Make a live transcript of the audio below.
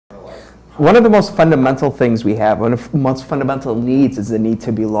One of the most fundamental things we have, one of the most fundamental needs is the need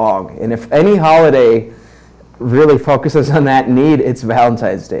to belong. And if any holiday really focuses on that need, it's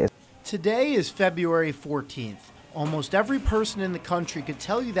Valentine's Day. Today is February 14th. Almost every person in the country could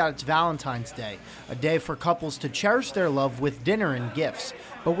tell you that it's Valentine's Day, a day for couples to cherish their love with dinner and gifts.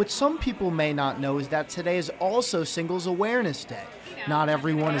 But what some people may not know is that today is also Singles Awareness Day. Not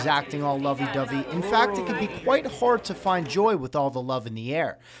everyone is acting all lovey-dovey. In fact, it can be quite hard to find joy with all the love in the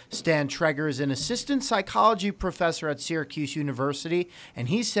air. Stan Traeger is an assistant psychology professor at Syracuse University, and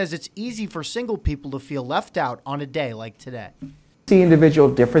he says it's easy for single people to feel left out on a day like today. See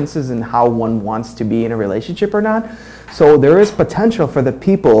individual differences in how one wants to be in a relationship or not. So there is potential for the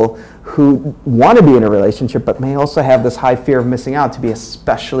people who want to be in a relationship but may also have this high fear of missing out to be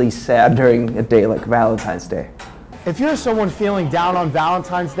especially sad during a day like Valentine's Day. If you're someone feeling down on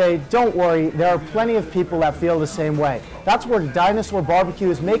Valentine's Day, don't worry, there are plenty of people that feel the same way. That's where Dinosaur Barbecue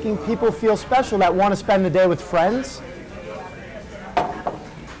is making people feel special that want to spend the day with friends.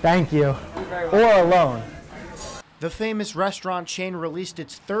 Thank you. Or alone. The famous restaurant chain released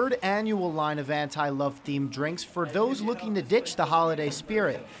its third annual line of anti-love themed drinks for those looking to ditch the holiday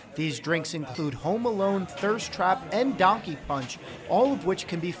spirit. These drinks include Home Alone, Thirst Trap, and Donkey Punch, all of which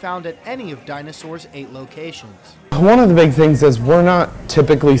can be found at any of Dinosaur's 8 locations. One of the big things is we're not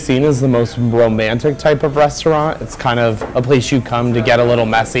typically seen as the most romantic type of restaurant. It's kind of a place you come to get a little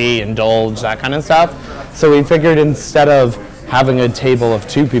messy, indulge, that kind of stuff. So we figured instead of having a table of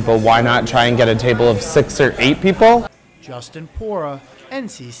 2 people, why not try and get a table of 6 or 8 people? Justin Paura,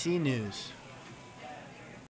 NCC News.